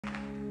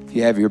If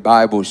you have your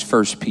Bibles,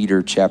 1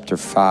 Peter chapter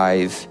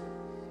 5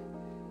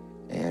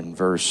 and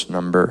verse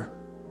number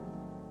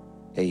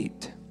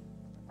 8.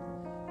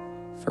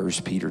 1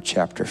 Peter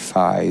chapter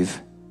 5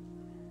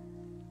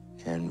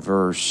 and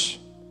verse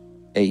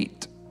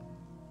 8.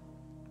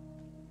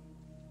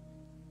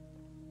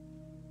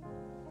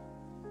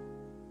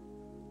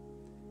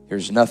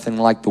 There's nothing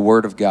like the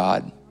Word of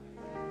God.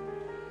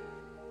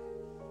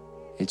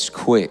 It's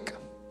quick.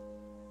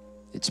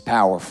 It's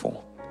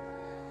powerful.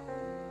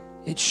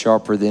 It's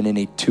sharper than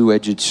any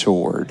two-edged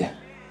sword.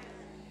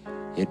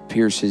 It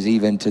pierces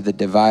even to the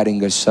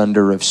dividing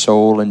asunder of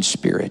soul and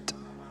spirit.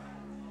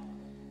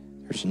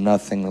 There's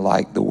nothing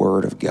like the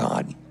Word of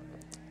God.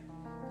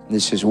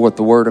 This is what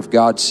the Word of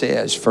God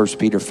says, 1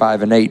 Peter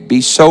 5 and 8.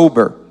 Be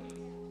sober,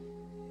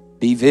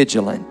 be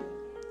vigilant,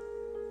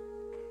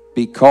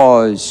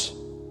 because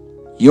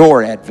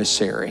your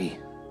adversary,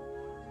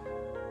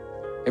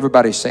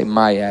 everybody say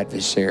my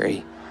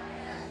adversary.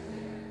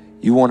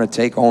 You want to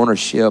take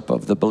ownership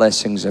of the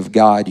blessings of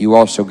God, you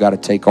also got to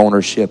take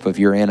ownership of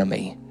your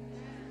enemy.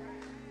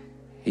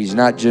 He's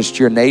not just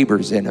your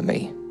neighbor's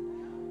enemy.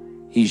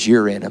 He's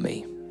your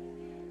enemy.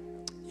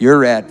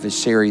 Your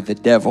adversary, the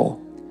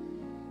devil,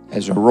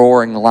 as a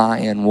roaring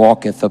lion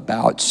walketh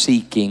about,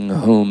 seeking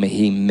whom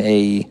he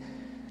may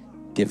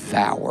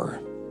devour.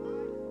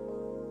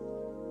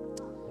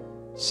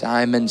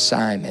 Simon,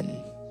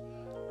 Simon,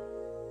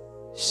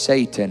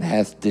 Satan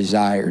hath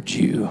desired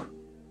you,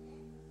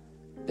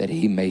 that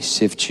he may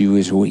sift you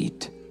as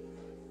wheat.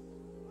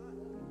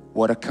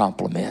 What a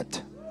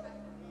compliment.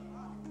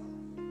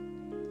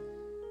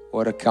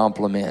 What a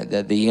compliment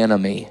that the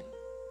enemy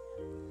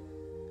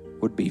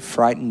would be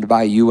frightened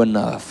by you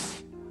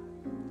enough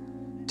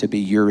to be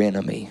your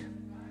enemy.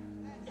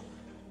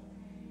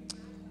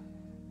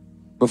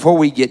 Before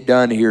we get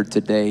done here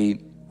today,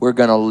 we're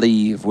going to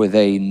leave with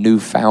a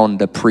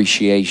newfound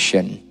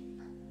appreciation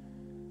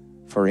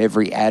for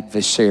every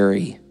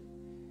adversary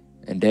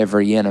and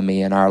every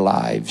enemy in our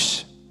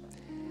lives.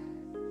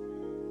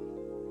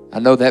 I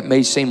know that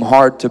may seem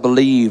hard to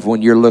believe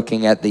when you're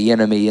looking at the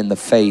enemy in the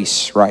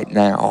face right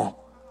now.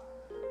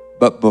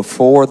 But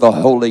before the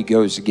Holy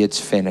Ghost gets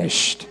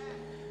finished,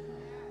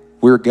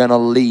 we're going to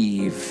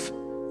leave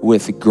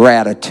with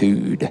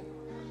gratitude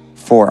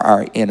for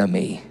our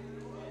enemy.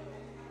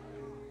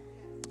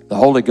 The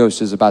Holy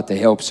Ghost is about to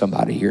help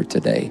somebody here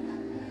today.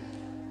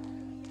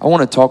 I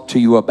want to talk to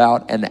you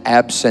about an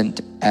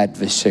absent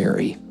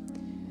adversary.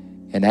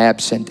 An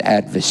absent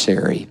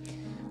adversary.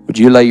 Would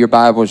you lay your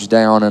Bibles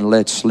down and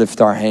let's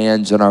lift our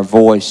hands and our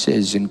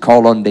voices and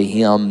call unto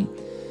Him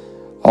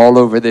all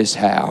over this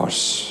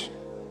house.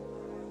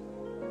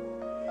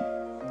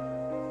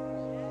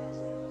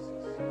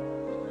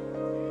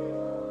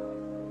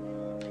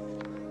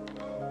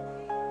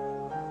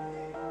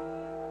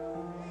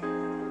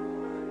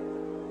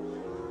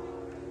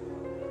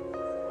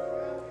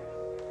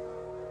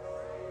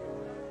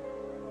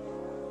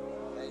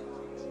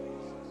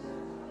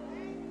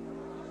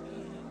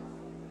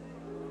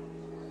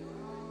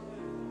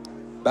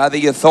 By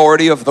the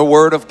authority of the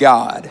Word of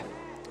God,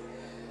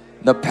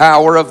 the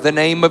power of the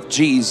name of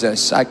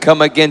Jesus, I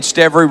come against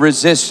every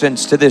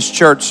resistance to this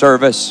church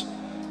service,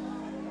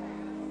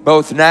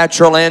 both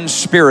natural and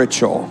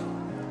spiritual.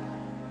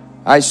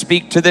 I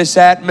speak to this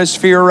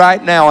atmosphere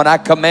right now, and I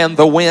command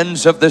the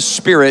winds of the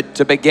Spirit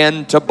to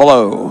begin to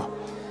blow.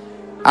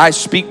 I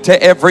speak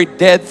to every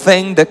dead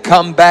thing to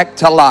come back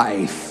to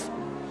life.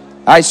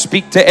 I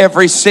speak to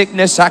every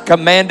sickness, I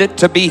command it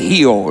to be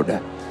healed.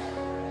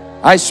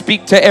 I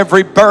speak to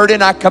every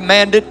burden, I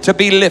command it to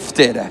be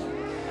lifted.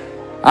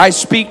 I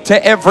speak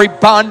to every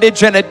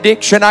bondage and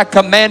addiction, I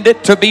command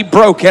it to be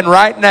broken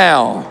right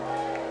now.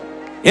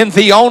 In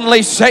the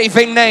only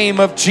saving name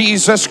of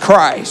Jesus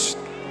Christ.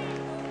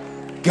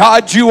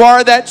 God, you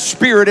are that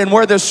Spirit, and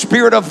where the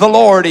Spirit of the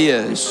Lord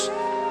is,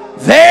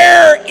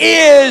 there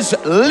is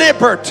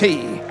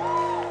liberty.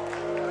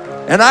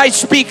 And I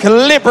speak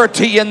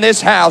liberty in this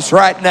house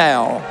right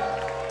now.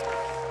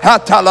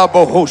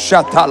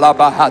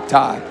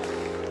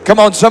 Come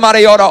on,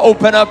 somebody ought to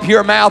open up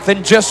your mouth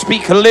and just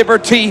speak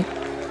liberty.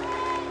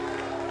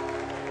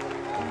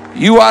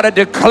 You ought to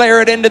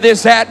declare it into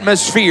this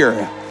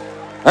atmosphere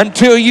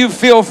until you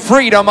feel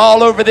freedom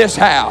all over this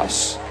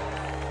house.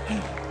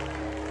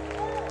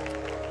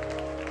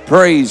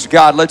 Praise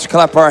God. Let's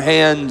clap our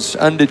hands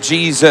unto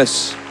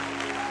Jesus.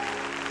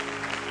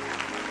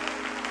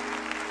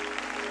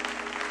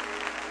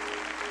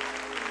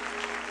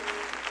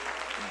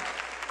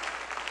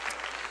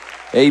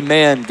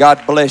 Amen.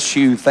 God bless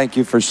you. Thank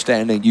you for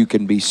standing. You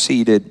can be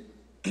seated.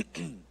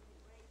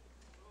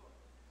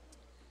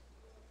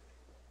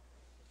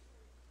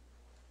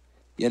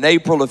 In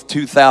April of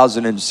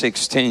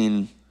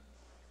 2016,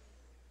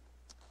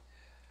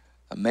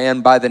 a man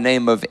by the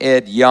name of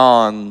Ed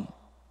Young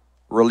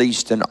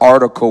released an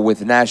article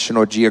with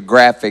National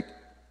Geographic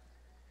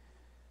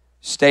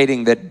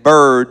stating that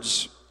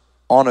birds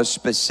on a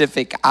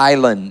specific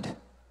island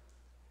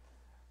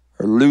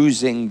are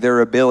losing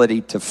their ability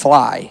to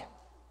fly.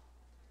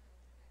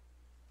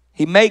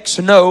 He makes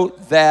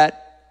note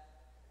that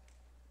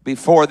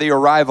Before the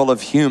arrival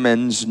of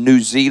humans,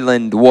 New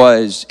Zealand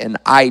was an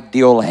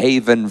ideal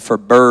haven for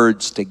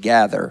birds to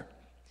gather.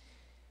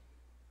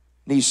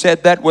 And he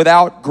said that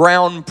without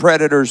ground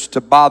predators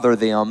to bother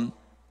them,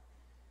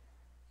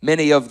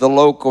 many of the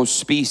local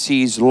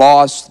species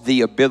lost the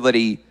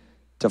ability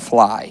to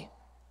fly.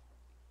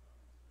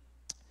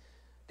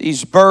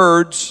 These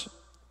birds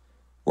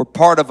were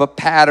part of a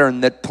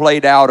pattern that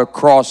played out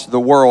across the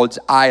world's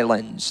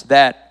islands,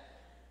 that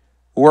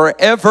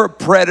wherever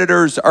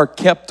predators are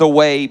kept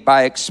away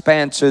by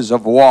expanses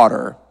of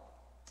water,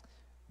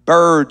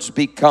 birds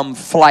become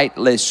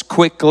flightless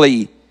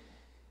quickly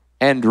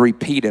and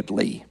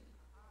repeatedly.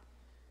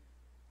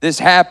 This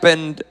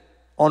happened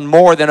on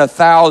more than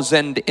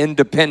 1,000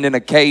 independent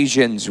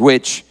occasions,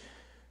 which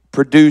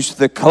produced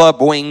the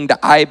club-winged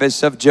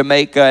ibis of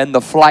Jamaica and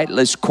the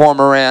flightless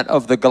cormorant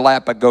of the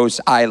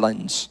Galapagos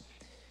Islands.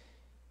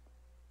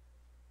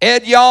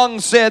 Ed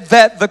Young said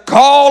that the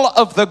call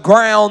of the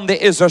ground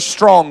is a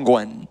strong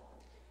one,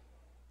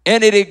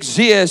 and it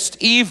exists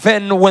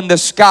even when the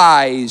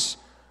skies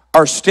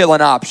are still an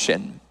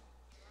option.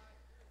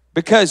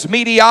 Because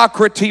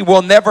mediocrity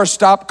will never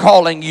stop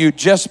calling you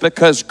just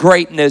because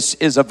greatness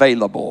is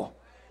available.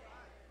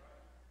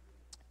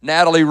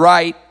 Natalie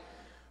Wright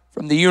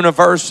from the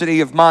University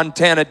of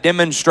Montana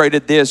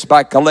demonstrated this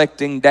by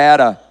collecting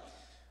data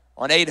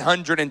on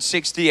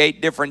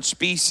 868 different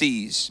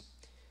species.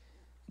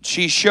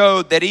 She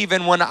showed that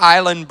even when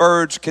island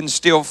birds can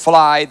still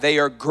fly, they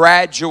are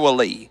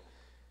gradually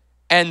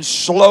and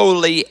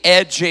slowly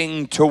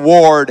edging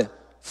toward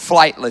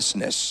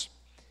flightlessness.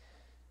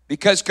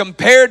 Because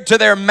compared to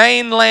their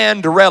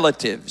mainland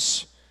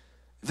relatives,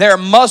 their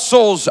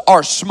muscles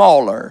are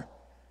smaller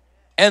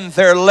and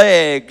their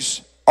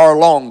legs are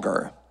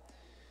longer.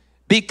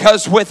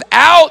 Because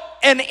without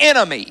an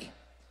enemy,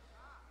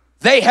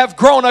 they have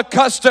grown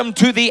accustomed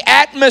to the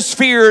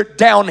atmosphere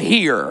down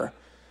here,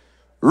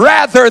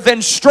 rather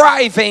than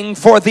striving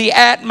for the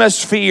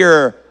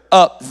atmosphere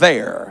up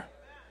there.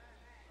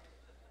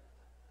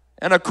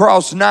 And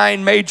across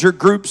 9 major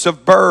groups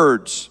of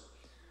birds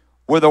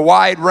with a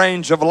wide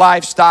range of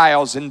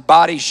lifestyles and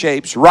body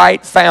shapes,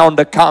 Wright found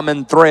a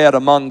common thread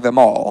among them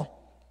all.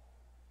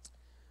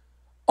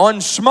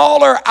 On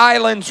smaller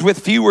islands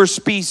with fewer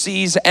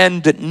species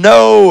and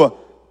no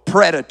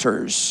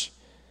predators,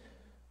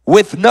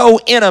 with no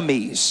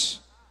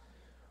enemies,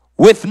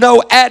 with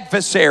no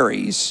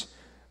adversaries,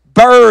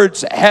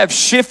 birds have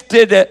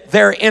shifted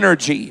their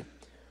energy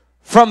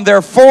from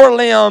their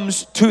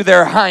forelimbs to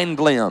their hind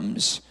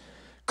limbs,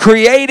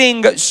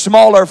 creating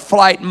smaller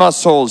flight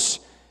muscles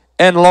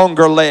and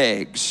longer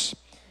legs.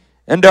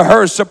 And to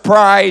her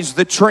surprise,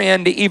 the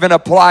trend even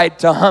applied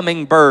to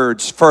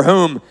hummingbirds, for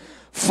whom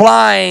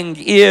flying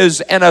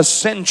is an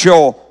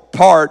essential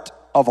part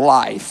of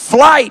life.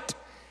 Flight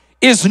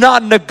is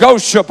not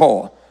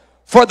negotiable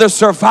for the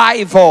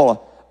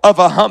survival of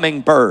a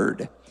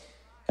hummingbird.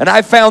 And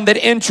I found it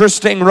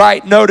interesting,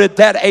 Wright noted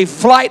that a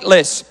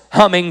flightless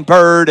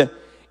hummingbird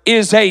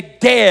is a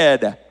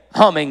dead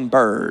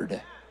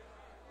hummingbird.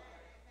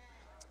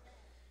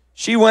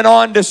 She went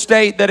on to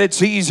state that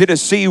it's easy to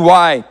see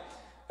why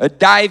a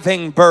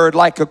diving bird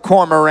like a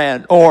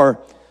cormorant or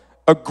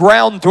a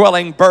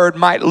ground-dwelling bird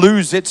might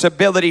lose its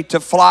ability to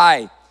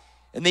fly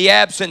in the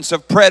absence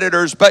of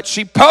predators. But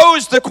she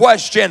posed the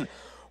question,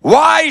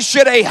 why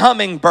should a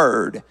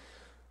hummingbird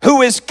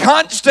who is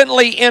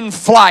constantly in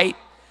flight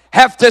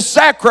have to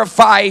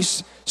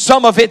sacrifice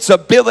some of its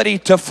ability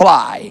to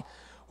fly?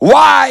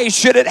 Why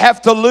should it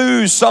have to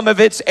lose some of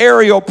its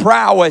aerial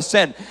prowess?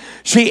 And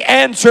she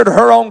answered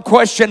her own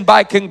question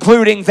by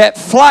concluding that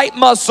flight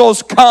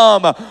muscles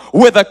come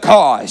with a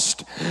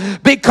cost,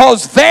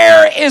 because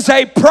there is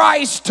a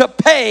price to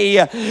pay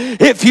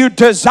if you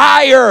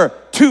desire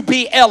to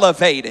be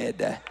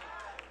elevated.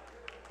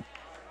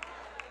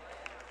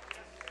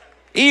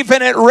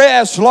 Even at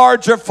rest,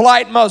 larger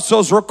flight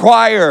muscles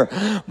require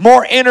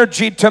more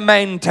energy to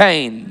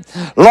maintain.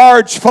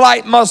 Large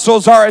flight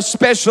muscles are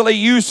especially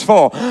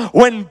useful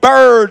when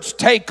birds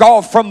take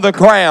off from the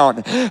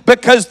ground,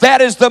 because that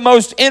is the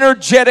most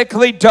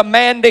energetically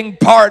demanding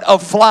part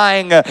of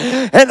flying,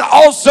 and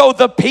also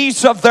the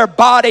piece of their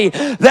body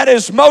that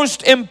is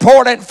most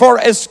important for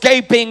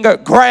escaping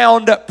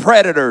ground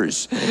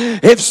predators.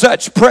 If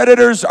such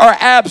predators are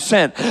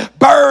absent,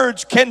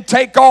 birds can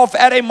take off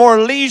at a more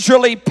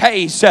leisurely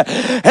pace,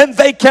 and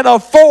they can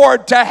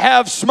afford to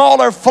have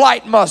smaller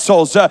flight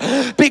muscles,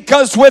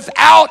 because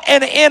without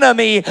an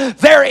enemy,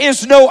 there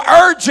is no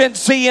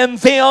urgency in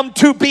them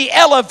to be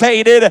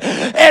elevated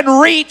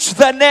and reach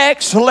the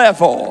next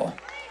level.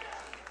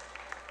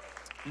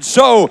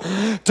 So,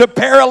 to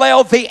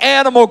parallel the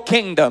animal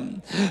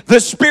kingdom, the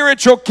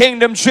spiritual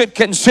kingdom should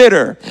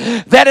consider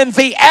that in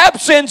the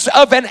absence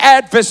of an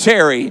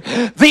adversary,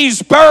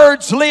 these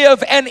birds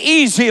live an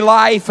easy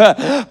life,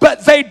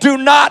 but they do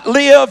not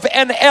live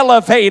an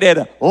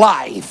elevated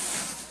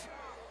life.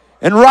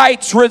 And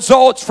Wright's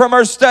results from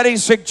her study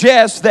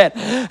suggest that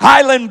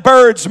island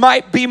birds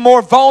might be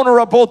more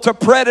vulnerable to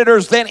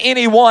predators than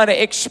anyone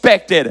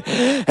expected.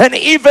 And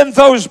even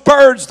those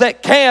birds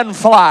that can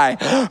fly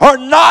are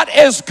not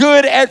as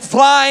good at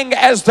flying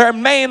as their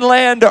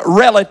mainland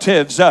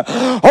relatives.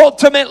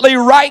 Ultimately,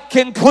 Wright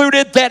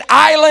concluded that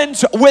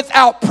islands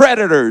without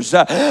predators,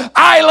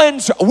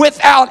 islands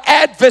without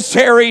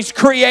adversaries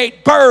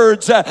create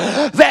birds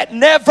that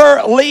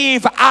never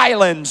leave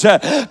islands.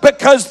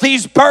 Because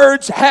these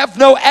birds have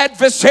no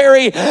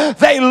adversary,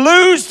 they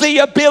lose the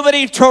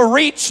ability to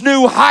reach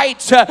new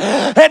heights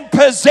and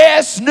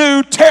possess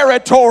new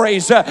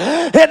territories.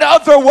 In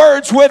other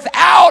words,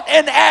 without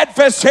an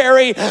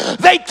adversary,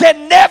 they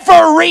can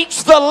never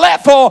reach the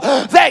level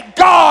that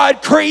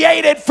God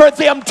created for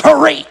them to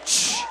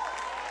reach.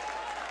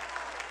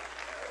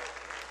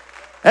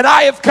 And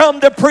I have come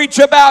to preach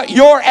about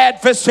your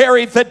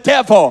adversary, the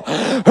devil,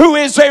 who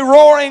is a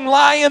roaring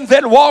lion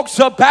that walks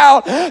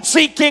about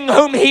seeking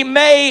whom he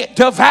may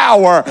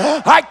devour.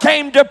 I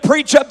came to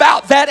preach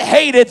about that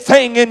hated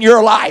thing in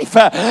your life.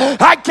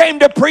 I came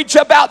to preach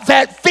about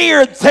that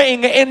feared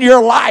thing in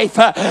your life.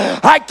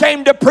 I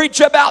came to preach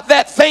about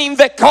that thing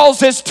that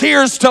causes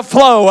tears to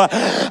flow.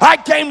 I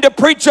came to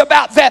preach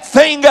about that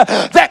thing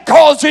that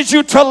causes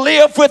you to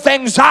live with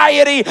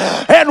anxiety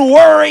and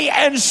worry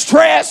and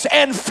stress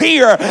and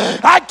fear.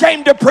 I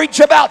came to preach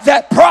about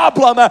that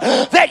problem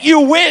that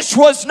you wish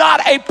was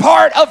not a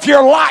part of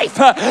your life.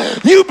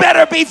 You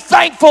better be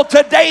thankful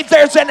today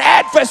there's an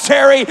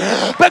adversary,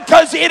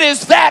 because it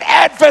is that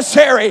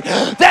adversary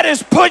that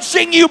is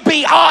pushing you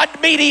beyond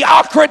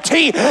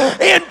mediocrity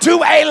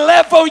into a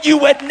level you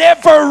would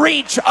never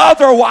reach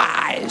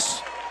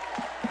otherwise.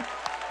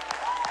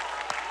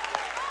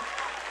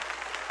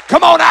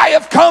 Come on, I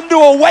have come to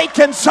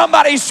awaken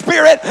somebody's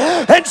spirit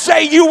and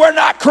say you were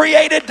not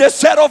created to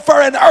settle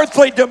for an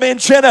earthly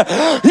dimension.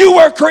 You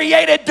were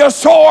created to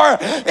soar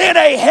in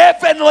a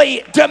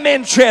heavenly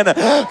dimension.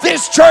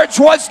 This church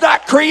was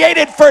not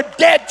created for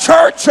dead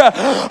church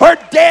or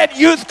dead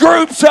youth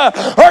groups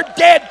or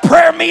dead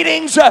prayer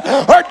meetings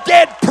or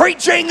dead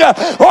preaching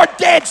or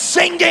dead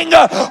singing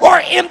or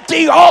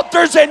empty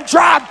altars and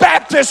dry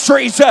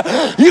baptistries.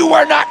 You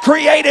were not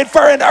created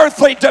for an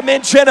earthly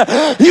dimension.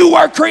 You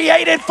were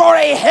created for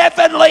a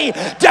heavenly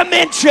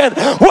dimension.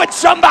 Would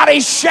somebody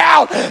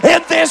shout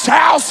in this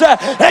house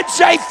and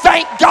say,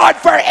 thank God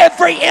for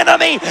every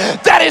enemy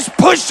that is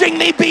pushing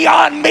me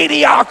beyond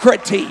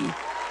mediocrity?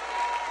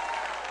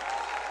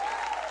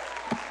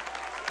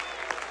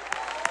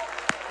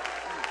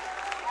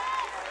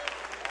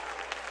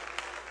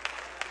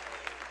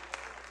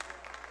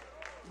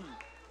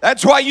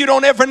 That's why you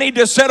don't ever need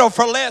to settle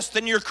for less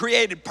than your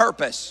created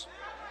purpose.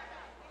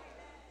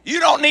 You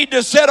don't need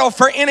to settle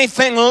for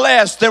anything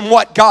less than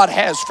what God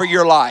has for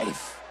your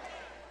life.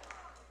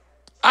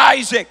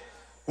 Isaac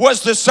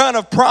was the son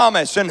of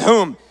promise in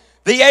whom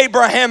the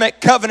Abrahamic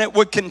covenant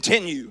would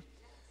continue.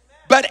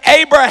 But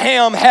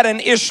Abraham had an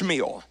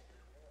Ishmael.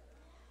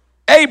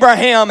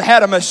 Abraham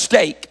had a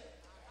mistake.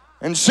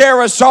 And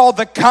Sarah saw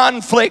the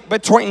conflict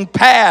between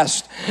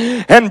past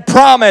and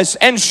promise,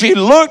 and she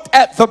looked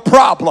at the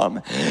problem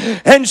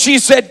and she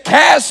said,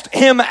 cast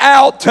him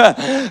out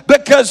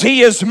because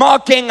he is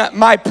mocking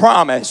my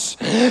promise.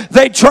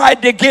 They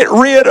tried to get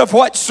rid of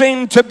what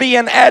seemed to be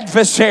an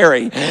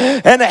adversary,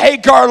 and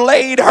Hagar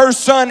laid her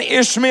son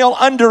Ishmael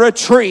under a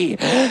tree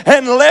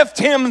and left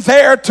him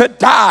there to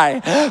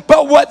die.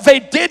 But what they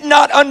did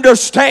not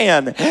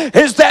understand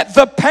is that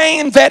the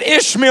pain that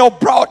Ishmael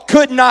brought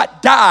could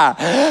not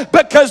die,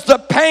 because the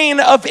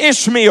pain of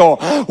Ishmael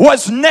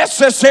was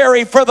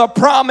necessary for the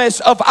promise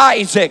of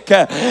Isaac.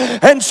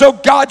 And so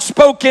God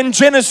spoke in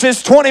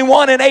Genesis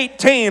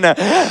 21:18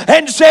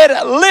 and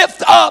said,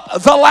 lift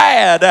up the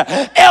lad,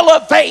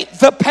 elevate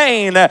the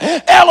pain,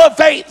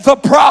 elevate the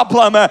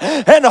problem,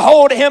 and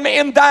hold him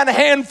in thine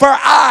hand, for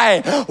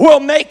I will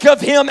make of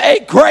him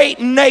a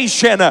great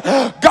nation.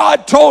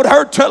 God told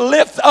her to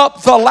lift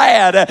up the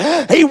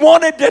lad. He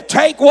wanted to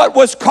take what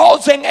was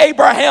causing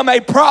Abraham a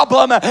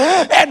problem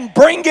and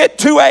bring it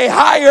to a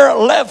higher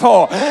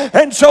level.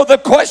 And so the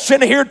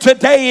question here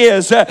today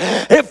is,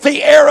 if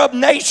the Arab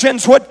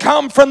nations would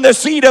come from the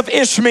seed of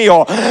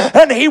Ishmael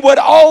and he would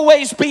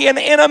always be an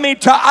enemy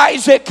to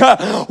Isaac,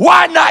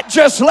 why not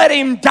just let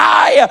him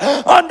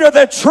die under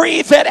the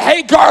tree that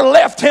Hagar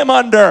left him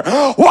under?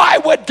 Why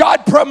would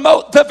God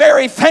promote the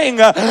very thing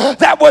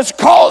that was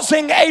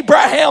causing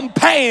Abraham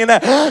pain?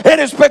 It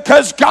is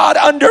because God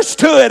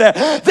understood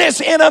this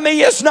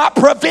enemy is not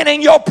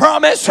preventing your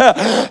promise.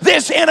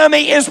 This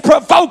enemy is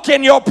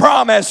provoking your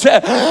promise.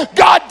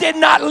 God did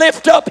not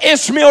lift up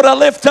Ishmael to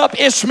lift up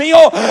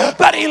Ishmael,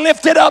 but he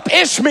lifted up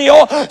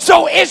Ishmael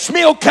so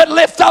Ishmael could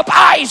lift up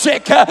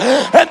Isaac.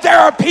 And there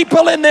are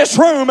people in this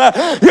room,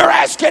 you're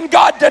asking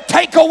God to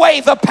take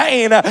away the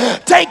pain,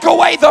 take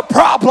away the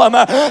problem,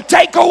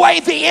 take away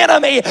the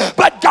enemy,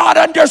 but God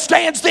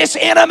understands this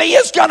enemy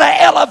is going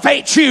to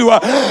elevate you.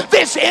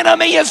 This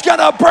enemy is going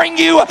to bring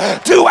you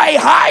to a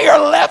higher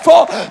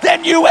level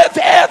than you have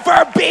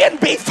ever been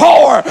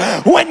before.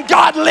 When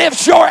God lifts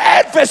lifts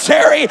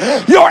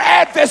your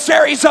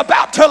adversary's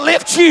about to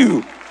lift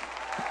you.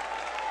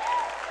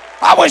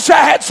 I wish I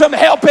had some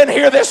help in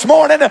here this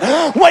morning.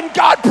 When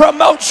God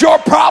promotes your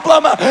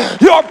problem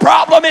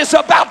is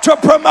about to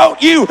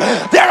promote you.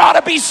 There ought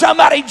to be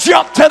somebody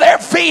jump to their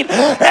feet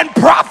and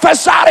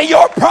prophesy to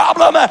your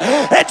problem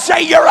and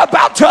say, you're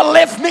about to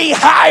lift me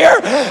higher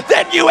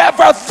than you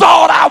ever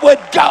thought I would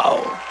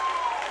go.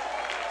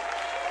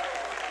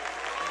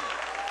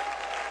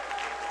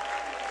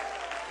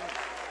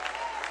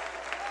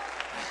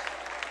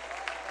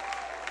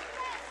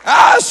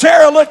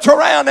 Sarah looked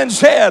around and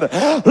said,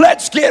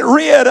 let's get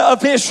rid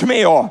of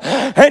Ishmael.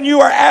 And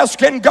you are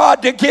asking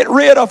God to get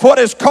rid of what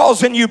is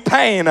causing you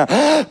pain.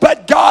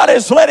 But God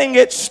is letting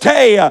it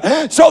stay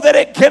so that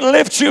it can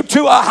lift you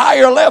to a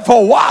higher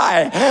level.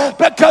 Why?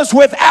 Because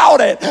without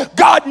it,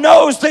 God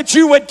knows that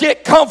you would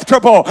get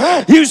comfortable.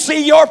 You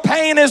see, your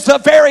pain is the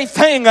very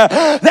thing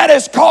that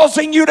is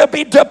causing you to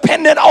be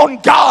dependent on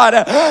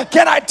God.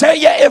 Can I tell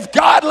you, if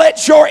God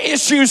lets your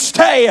issues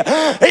stay,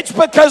 it's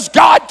because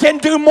God can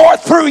do more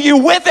through you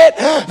with it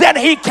than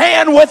he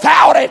can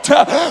without it.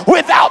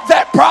 Without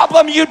that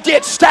problem, you'd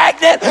get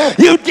stagnant,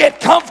 you'd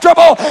get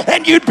comfortable,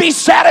 and you'd be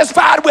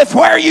satisfied with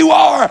where you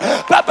are.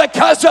 But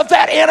because of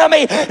that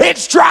enemy,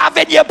 it's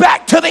driving you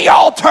back to the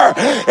altar.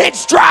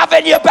 It's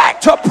driving you back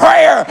to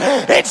prayer.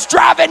 It's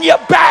driving you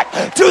back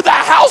to the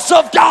house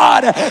of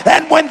God.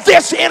 And when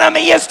this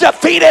enemy is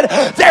defeated,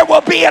 there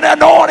will be an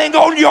anointing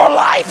on your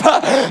life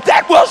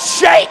that will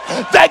shake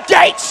the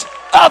gates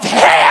of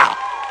hell.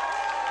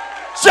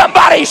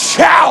 Somebody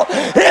shout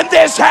in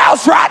this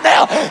house right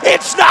now,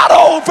 it's not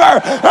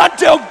over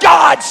until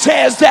God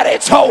says that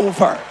it's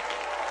over.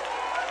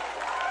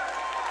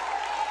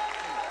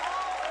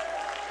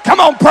 Come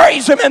on,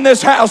 praise him in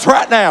this house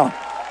right now.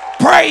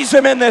 Praise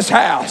him in this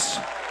house.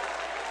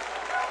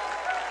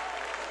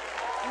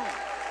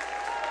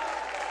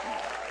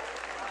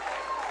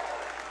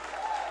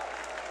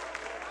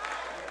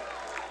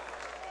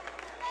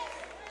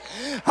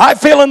 I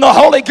feel in the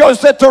Holy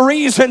Ghost that the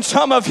reason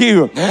some of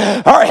you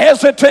are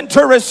hesitant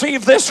to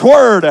receive this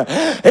word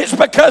is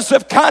because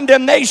of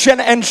condemnation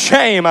and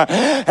shame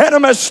and a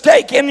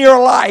mistake in your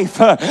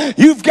life.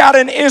 You've got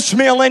an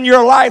Ishmael in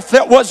your life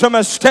that was a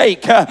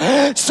mistake.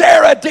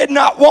 Sarah did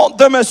not want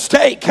the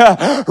mistake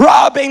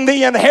robbing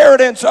the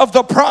inheritance of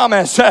the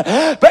promise.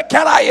 But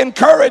can I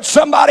encourage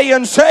somebody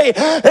and say,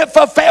 if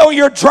a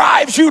failure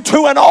drives you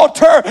to an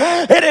altar,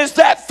 it is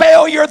that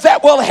failure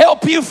that will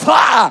help you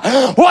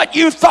fly. What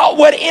you thought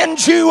would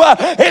end you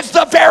is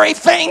the very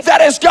thing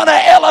that is going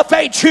to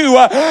elevate you.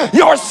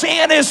 Your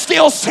sin is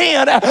still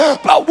sin,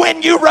 but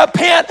when you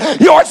repent,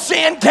 your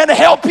sin can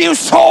help you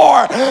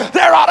soar.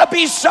 There ought to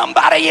be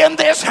somebody in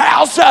this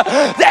house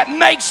that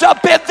makes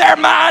up in their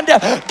mind,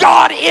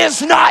 God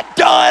is not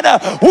done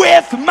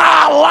with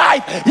my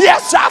life.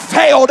 Yes, I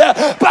failed,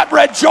 but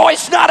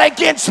rejoice not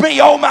against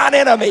me, O mine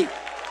enemy.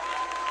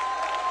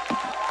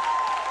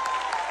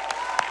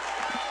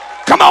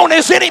 Come on,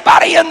 is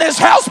anybody in this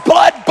house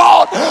blood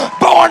bought,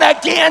 born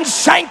again,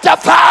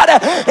 sanctified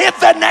in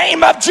the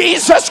name of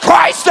Jesus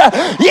Christ?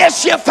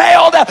 Yes, you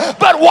failed,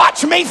 but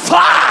watch me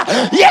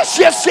fly. Yes,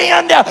 you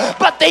sinned,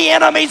 but the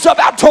enemy's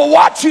about to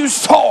watch you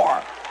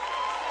soar.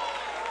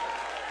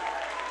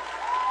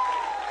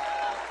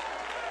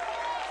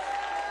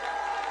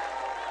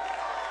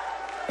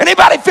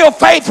 Anybody feel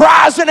faith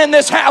rising in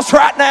this house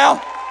right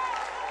now?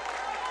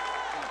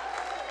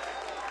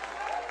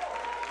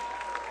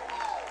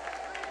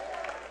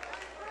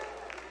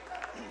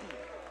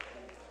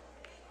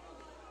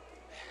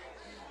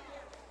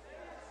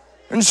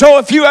 And so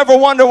if you ever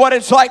wonder what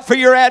it's like for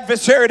your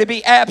adversary to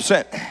be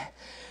absent,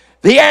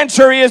 the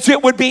answer is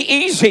it would be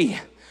easy,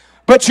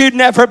 but you'd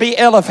never be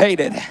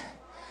elevated.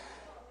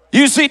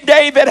 You see,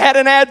 David had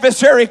an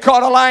adversary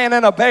called a lion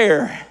and a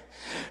bear.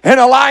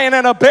 And a lion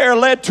and a bear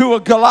led to a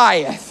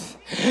Goliath.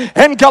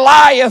 And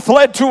Goliath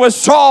led to a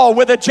Saul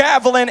with a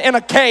javelin in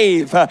a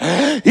cave.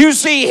 You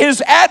see,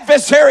 his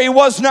adversary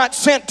was not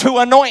sent to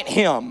anoint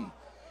him.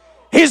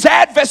 His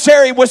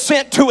adversary was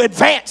sent to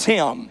advance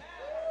him.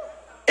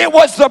 It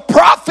was the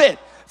prophet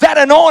that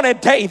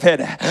anointed David,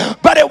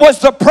 but it was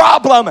the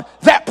problem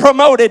that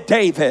promoted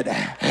David.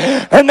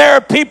 And there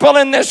are people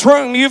in this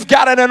room, you've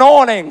got an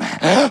anointing,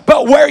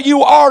 but where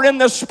you are in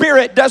the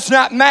spirit does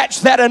not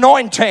match that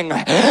anointing.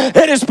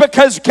 It is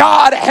because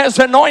God has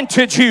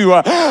anointed you,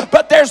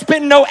 but there's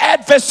been no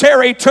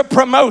adversary to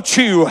promote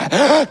you.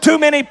 Too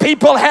many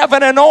people have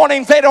an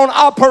anointing they don't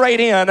operate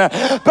in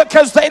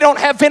because they don't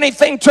have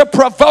anything to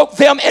provoke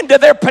them into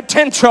their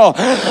potential.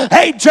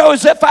 Hey,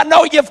 Joseph, I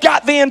know you've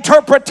got the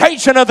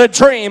interpretation of the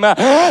dream,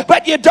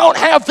 but you don't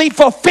have the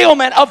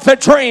fulfillment of the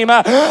dream.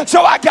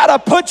 So I got to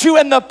put you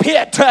in the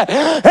pit.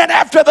 And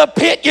after the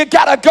pit, you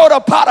got to go to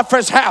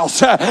Potiphar's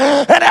house.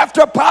 And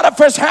after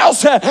Potiphar's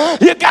house,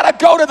 you got to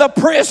go to the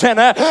prison.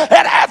 And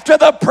after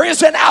the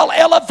prison, I'll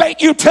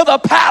elevate you to the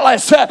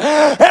palace.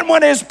 And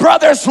when his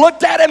brothers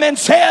looked at him and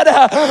said,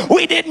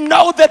 we didn't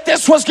know that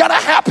this was going to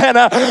happen.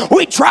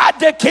 We tried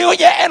to kill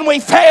you and we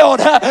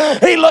failed.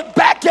 He looked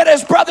back at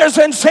his brothers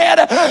and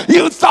said,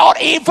 you thought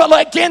evil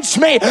against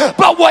me,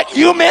 but what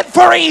you meant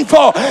for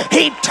evil,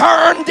 he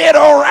turned it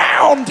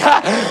around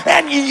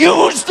and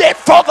used it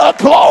for the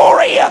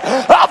glory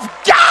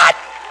of God.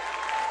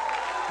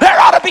 There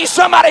ought to be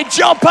somebody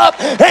jump up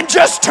and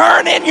just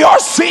turn in your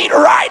seat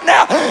right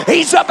now.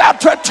 He's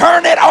about to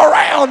turn it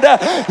around.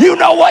 You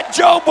know what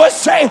Job was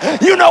saying?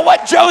 You know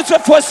what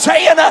Joseph was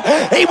saying?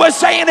 He was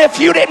saying, if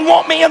you didn't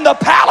want me in the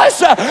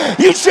palace,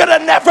 you should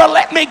have never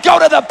let me go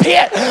to the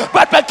pit.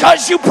 But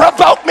because you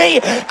provoked me,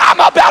 I'm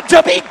about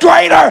to be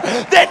greater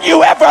than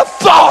you ever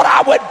thought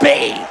I would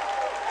be.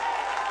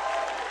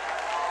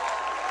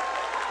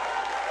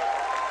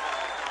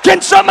 Can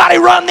somebody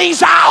run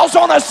these aisles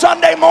on a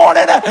Sunday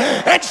morning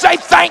and say,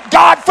 thank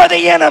God for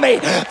the enemy.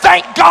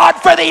 Thank God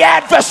for the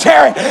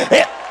adversary.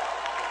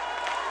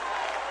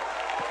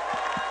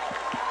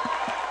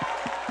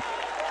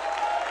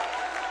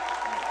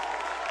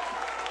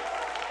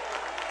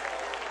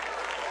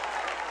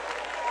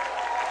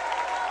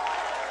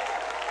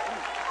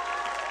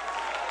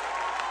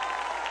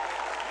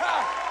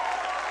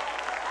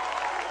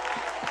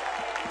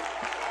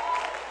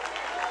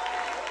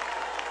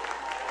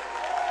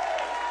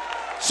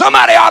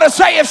 Somebody ought to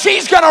say, if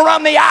she's going to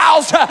run the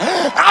aisles,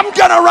 I'm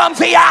going to run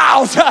the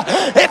aisles.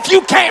 If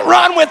you can't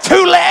run with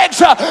two legs,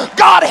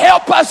 God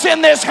help us in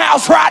this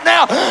house right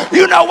now.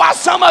 You know why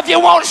some of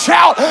you won't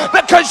shout?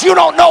 Because you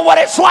don't know what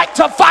it's like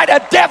to fight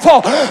a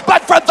devil.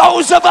 But for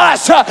those of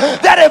us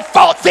that have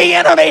fought the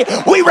enemy,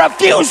 we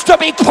refuse to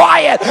be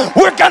quiet.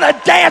 We're going to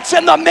dance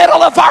in the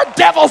middle of our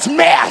devil's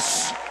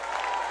mess.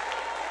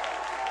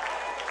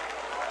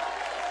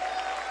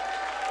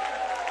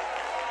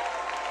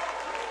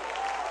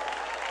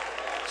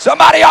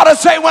 Somebody ought to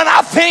say, when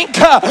I think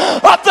of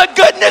the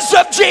goodness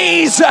of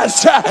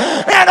Jesus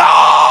and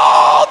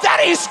all that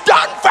he's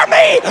done for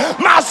me,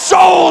 my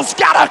soul's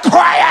got to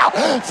cry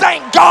out.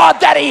 Thank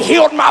God that he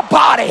healed my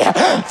body.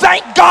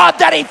 Thank God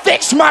that he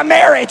fixed my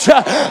marriage.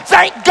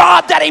 Thank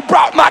God that he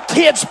brought my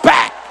kids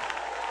back.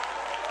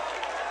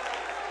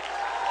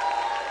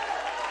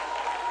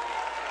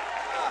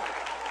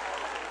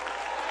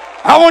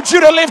 I want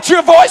you to lift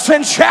your voice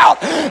and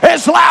shout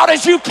as loud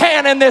as you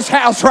can in this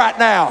house right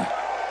now.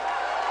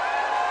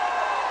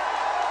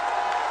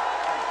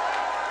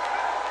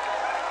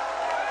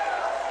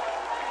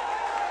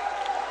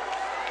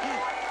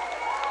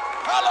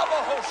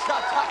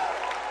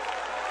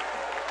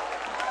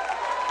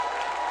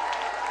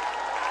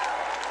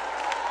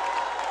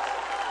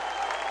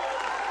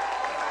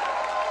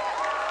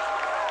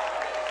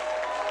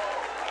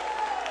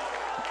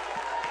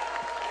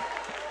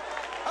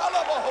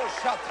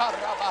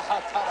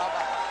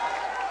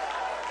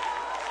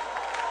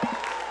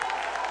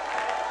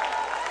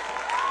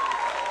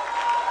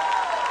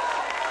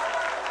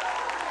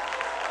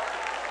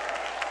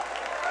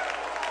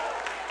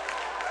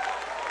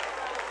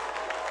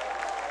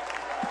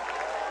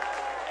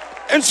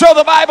 And so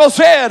the Bible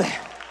said,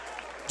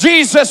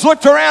 Jesus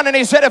looked around and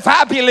he said, if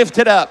I be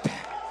lifted up,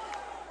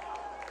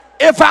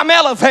 if I'm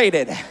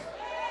elevated,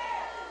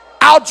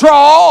 I'll draw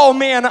all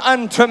men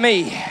unto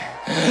me.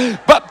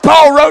 But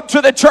Paul wrote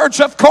to the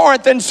church of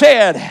Corinth and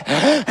said,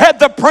 had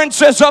the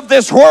princes of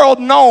this world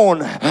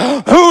known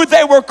who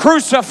they were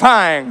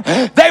crucifying,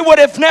 they would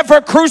have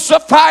never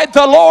crucified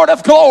the Lord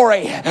of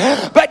glory.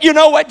 But you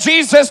know what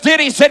Jesus did?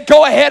 He said,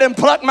 go ahead and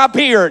pluck my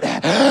beard.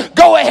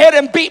 Go ahead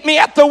and beat me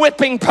at the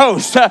whipping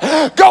post.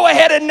 Go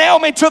ahead and nail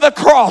me to the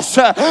cross.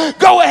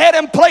 Go ahead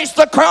and place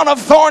the crown of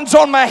thorns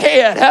on my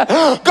head.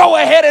 Go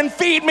ahead and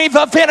feed me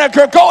the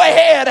vinegar. Go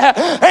ahead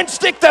and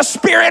stick the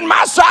spear in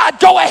my side.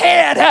 Go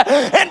ahead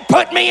and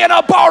put me in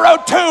a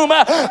borrowed tomb.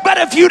 But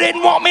if you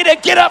didn't want me to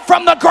get up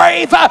from the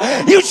grave,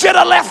 you should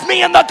have left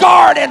me in the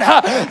garden.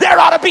 There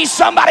ought to be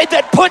somebody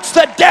that puts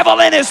the devil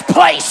in his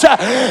place.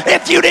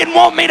 If you didn't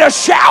want me to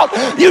shout,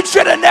 you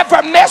should have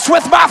never messed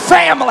with my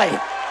family.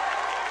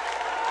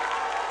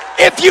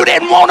 If you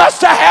didn't want us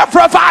to have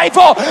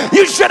revival,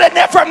 you should have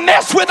never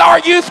messed with our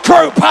youth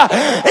group.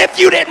 If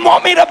you didn't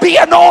want me to be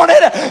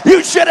anointed,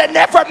 you should have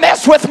never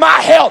messed with my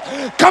health.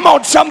 Come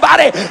on,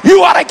 somebody.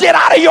 You ought to get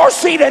out of your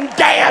seat and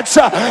dance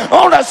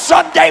on a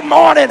Sunday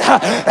morning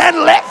and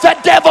let the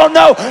devil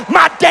know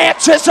my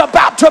dance is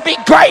about to be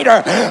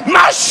greater.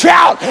 My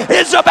shout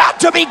is about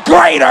to be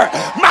greater.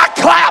 My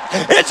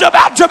clap is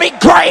about to be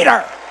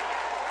greater.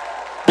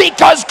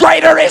 Because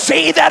greater is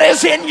he that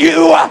is in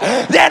you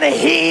than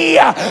he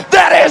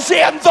that is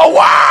in the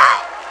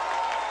world.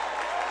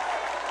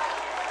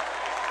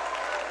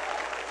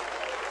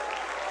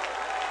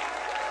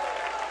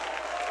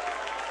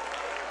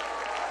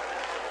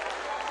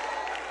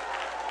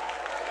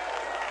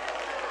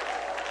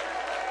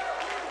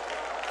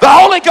 The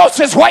Holy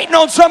Ghost is waiting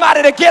on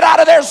somebody to get out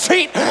of their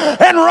seat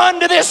and run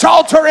to this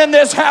altar in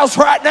this house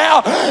right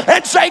now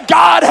and say,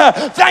 God,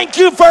 thank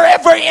you for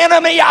every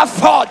enemy I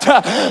fought.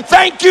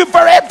 Thank you for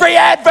every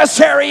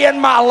adversary in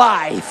my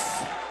life.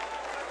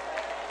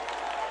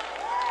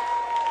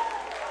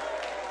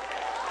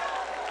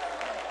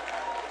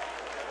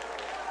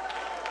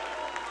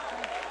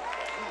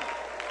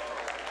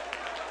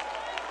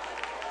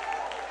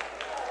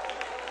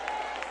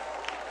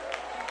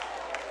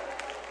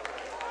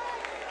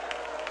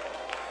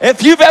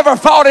 If you've ever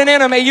fought an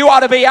enemy, you ought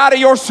to be out of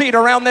your seat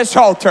around this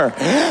altar.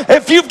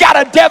 If you've got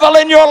a devil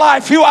in your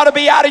life, you ought to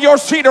be out of your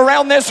seat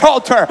around this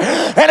altar.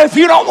 And if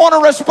you don't want to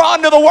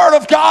respond to the Word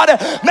of God,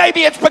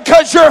 maybe it's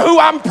because you're who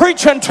I'm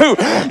preaching to.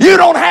 You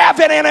don't have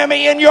an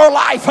enemy in your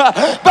life,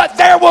 but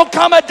there will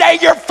come a day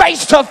you're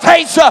face to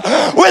face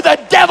with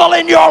a devil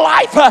in your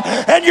life,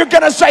 and you're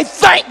going to say,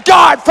 thank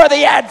God for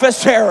the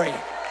adversary.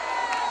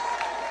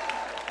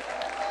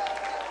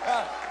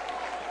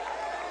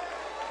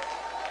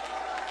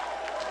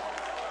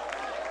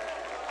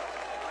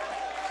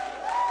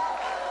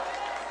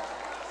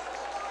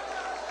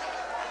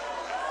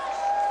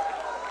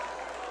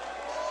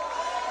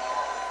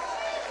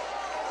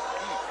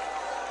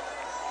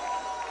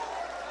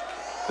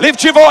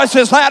 Lift your voice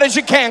as loud as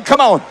you can. Come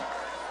on.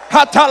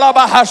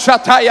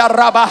 Hatalabahashataya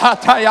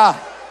rabahataya.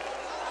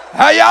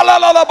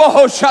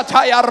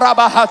 Hayalalabohoshataya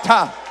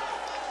rabahata.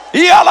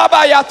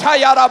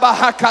 Yalabayataya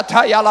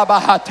rabahakataya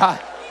labahata.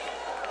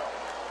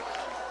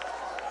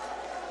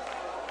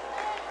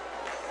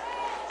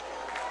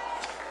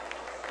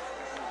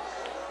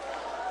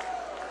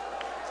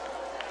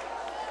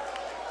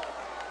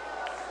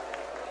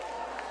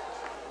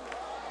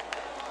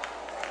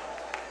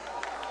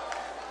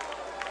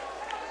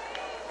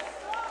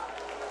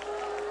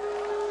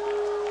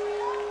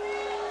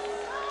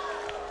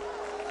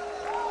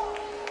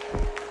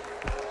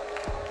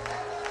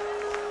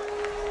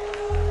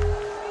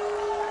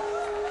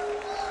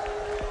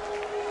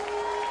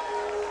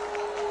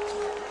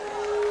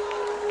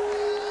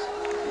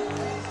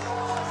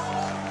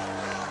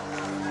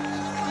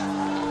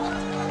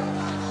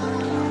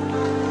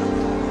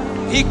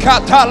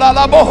 Come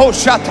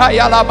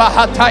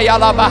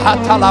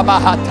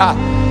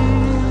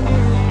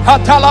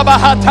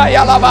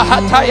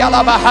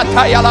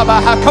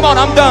on,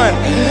 I'm done.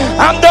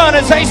 I'm done.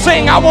 As they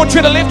sing, I want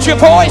you to lift your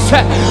voice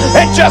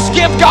and just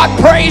give God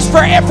praise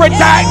for every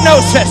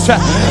diagnosis,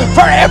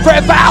 for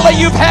every valley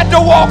you've had to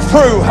walk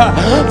through,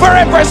 for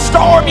every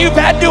storm you've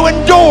had to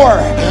endure,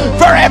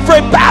 for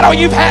every battle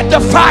you've had to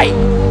fight.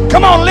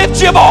 Come on,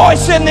 lift your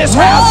voice in this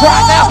house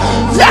right now.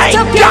 Thank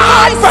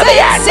God for the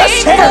adversary.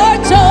 Sing for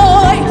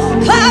joy.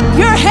 Clap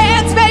your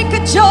hands, make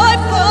a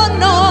joyful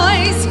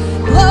noise.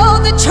 Blow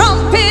the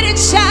trumpet and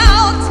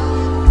shout.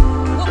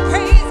 We'll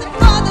praise Him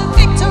for the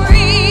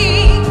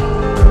victory.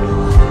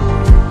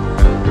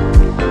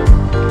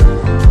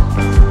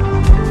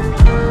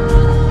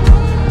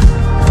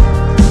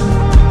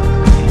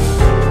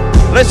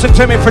 Listen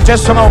to me for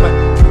just a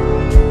moment.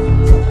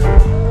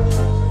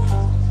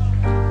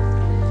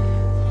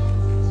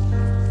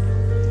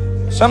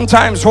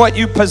 Sometimes what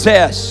you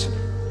possess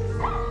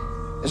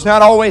is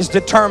not always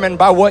determined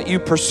by what you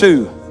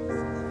pursue.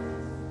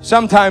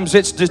 Sometimes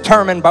it's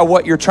determined by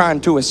what you're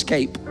trying to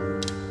escape.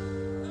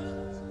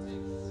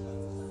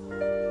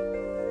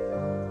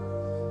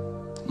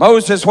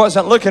 Moses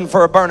wasn't looking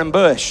for a burning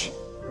bush.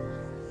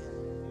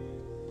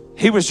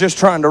 He was just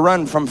trying to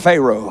run from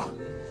Pharaoh.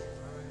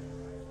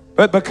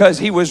 But because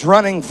he was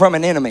running from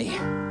an enemy,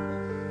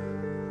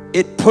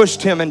 it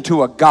pushed him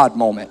into a God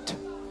moment.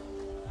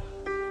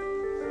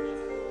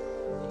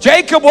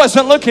 Jacob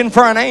wasn't looking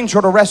for an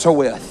angel to wrestle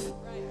with.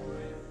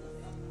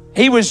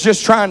 He was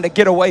just trying to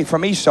get away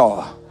from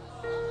Esau.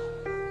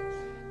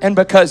 And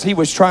because he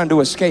was trying to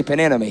escape an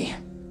enemy,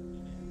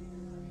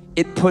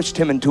 it pushed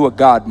him into a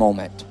God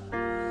moment.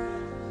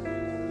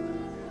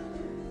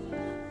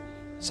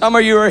 Some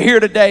of you are here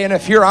today, and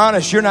if you're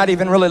honest, you're not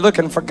even really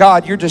looking for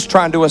God. You're just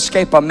trying to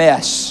escape a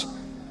mess.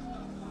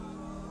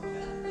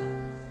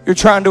 You're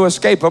trying to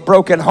escape a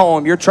broken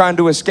home. You're trying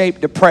to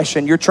escape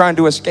depression. You're trying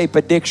to escape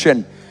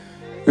addiction.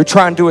 You're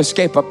trying to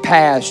escape a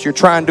past. You're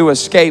trying to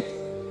escape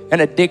an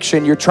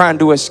addiction. You're trying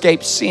to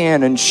escape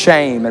sin and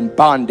shame and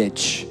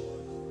bondage.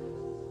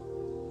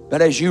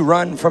 But as you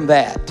run from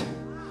that,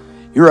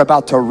 you're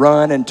about to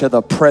run into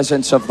the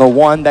presence of the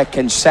one that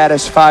can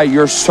satisfy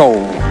your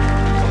soul.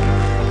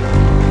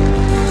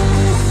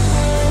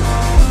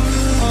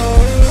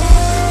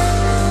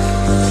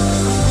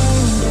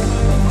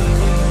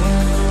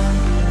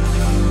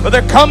 But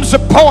there comes a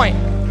point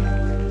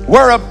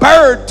where a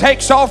bird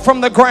takes off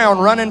from the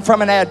ground running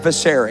from an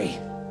adversary.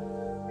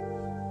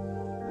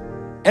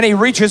 And he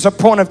reaches a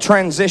point of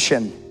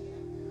transition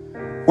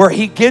where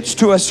he gets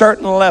to a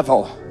certain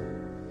level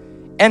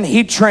and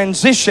he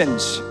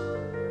transitions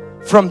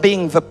from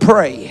being the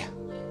prey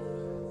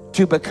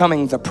to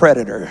becoming the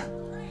predator.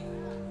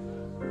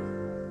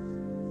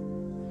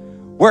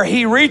 Where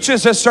he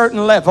reaches a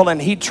certain level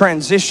and he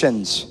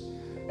transitions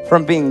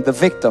from being the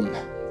victim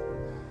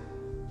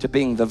to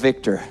being the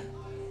victor.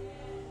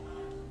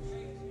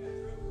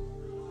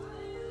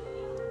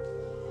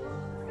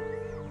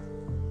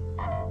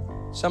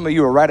 Some of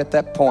you are right at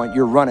that point.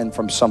 You're running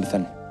from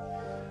something.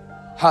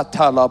 God's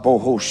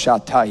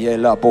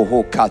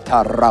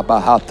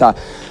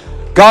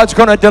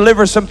going to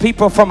deliver some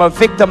people from a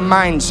victim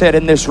mindset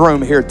in this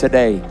room here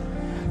today.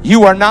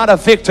 You are not a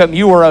victim.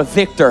 You are a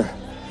victor.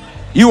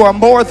 You are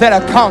more than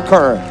a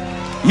conqueror.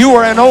 You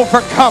are an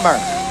overcomer.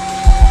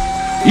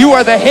 You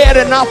are the head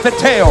and not the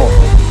tail.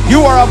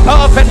 You are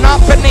above and not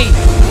beneath.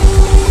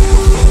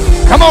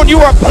 Come on, you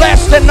are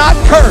blessed and not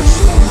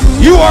cursed.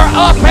 You are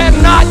up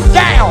and not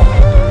down.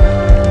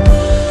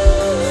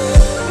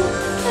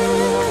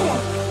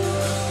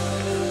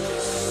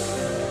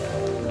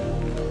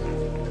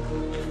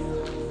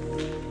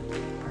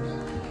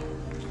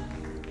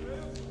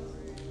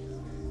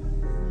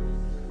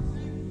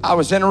 I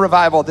was in a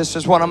revival. This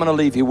is what I'm going to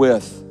leave you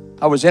with.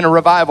 I was in a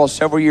revival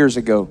several years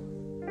ago.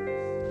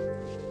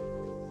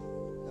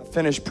 I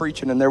finished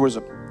preaching and there was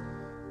a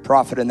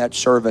prophet in that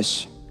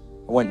service.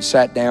 I went and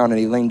sat down and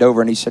he leaned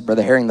over and he said,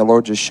 Brother Herring, the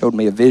Lord just showed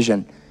me a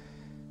vision.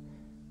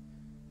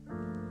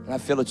 And I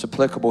feel it's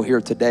applicable here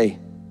today.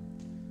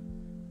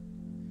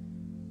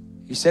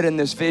 He said, in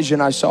this vision,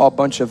 I saw a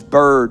bunch of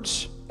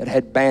birds that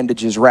had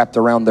bandages wrapped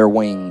around their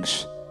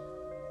wings.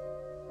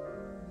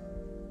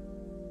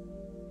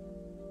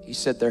 He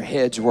said their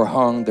heads were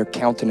hung, their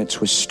countenance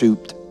was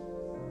stooped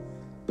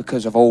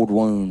because of old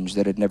wounds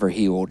that had never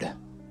healed.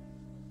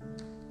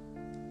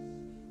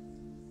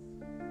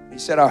 He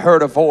said, I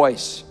heard a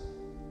voice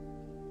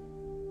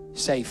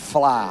say,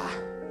 fly.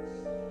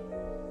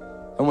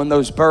 And when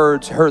those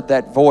birds heard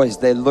that voice,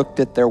 they looked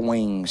at their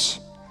wings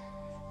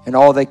and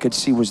all they could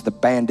see was the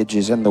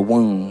bandages and the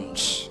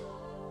wounds.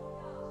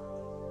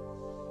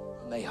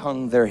 And they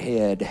hung their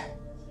head.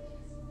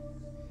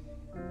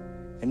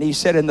 And he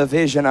said in the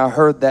vision, I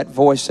heard that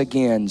voice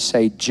again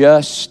say,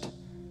 just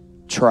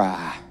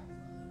try.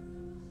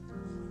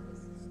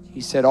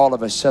 He said all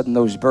of a sudden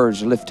those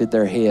birds lifted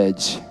their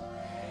heads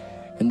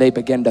and they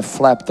began to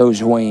flap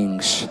those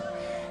wings.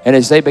 And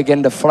as they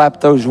began to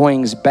flap those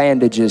wings,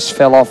 bandages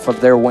fell off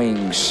of their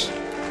wings.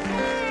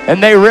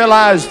 And they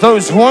realized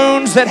those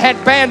wounds that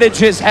had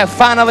bandages have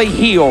finally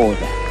healed.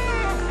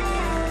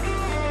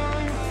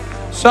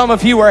 Some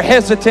of you are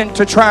hesitant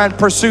to try and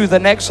pursue the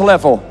next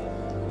level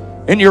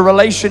in your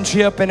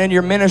relationship and in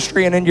your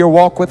ministry and in your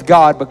walk with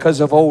God because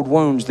of old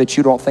wounds that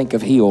you don't think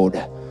have healed.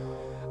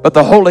 But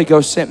the Holy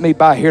Ghost sent me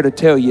by here to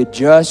tell you,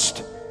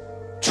 just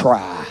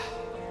try.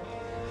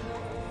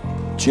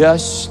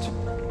 Just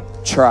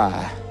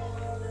try.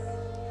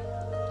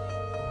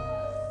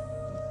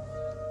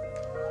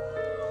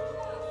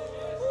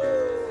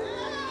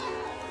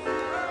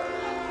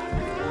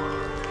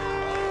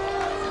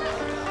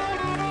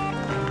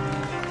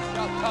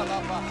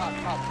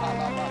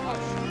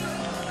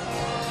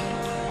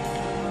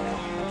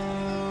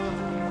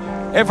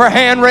 Every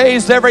hand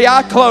raised, every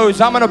eye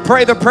closed. I'm going to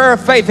pray the prayer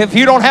of faith. If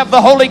you don't have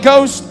the Holy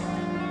Ghost,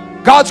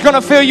 God's going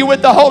to fill you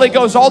with the Holy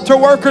Ghost. Altar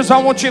workers,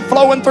 I want you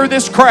flowing through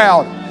this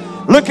crowd,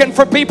 looking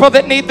for people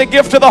that need the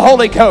gift of the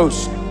Holy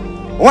Ghost.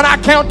 When I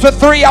count to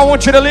 3, I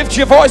want you to lift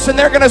your voice and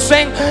they're going to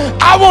sing.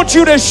 I want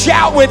you to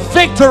shout with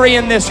victory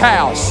in this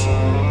house.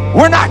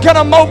 We're not going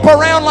to mope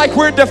around like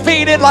we're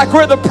defeated, like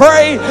we're the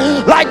prey,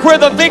 like we're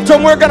the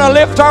victim. We're going to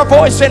lift our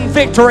voice in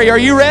victory. Are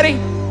you ready?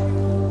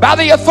 By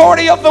the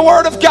authority of the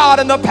Word of God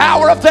and the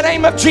power of the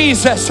name of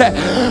Jesus,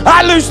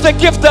 I lose the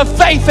gift of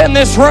faith in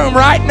this room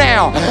right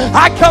now.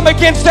 I come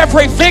against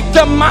every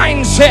victim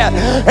mindset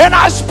and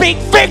I speak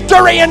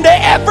victory into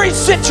every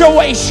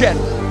situation.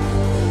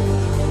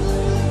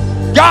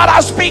 God, I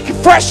speak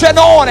fresh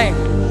anointing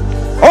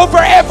over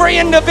every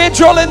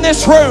individual in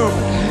this room.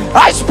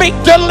 I speak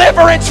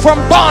deliverance from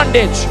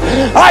bondage.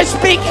 I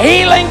speak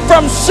healing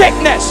from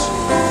sickness.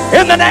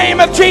 In the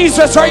name of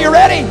Jesus, are you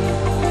ready?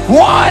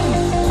 1,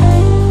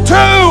 2,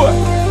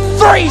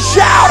 3,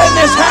 shout in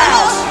this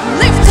house.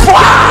 Lift up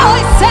your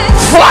voice and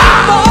sing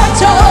for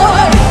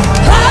joy.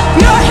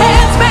 Clap your hands.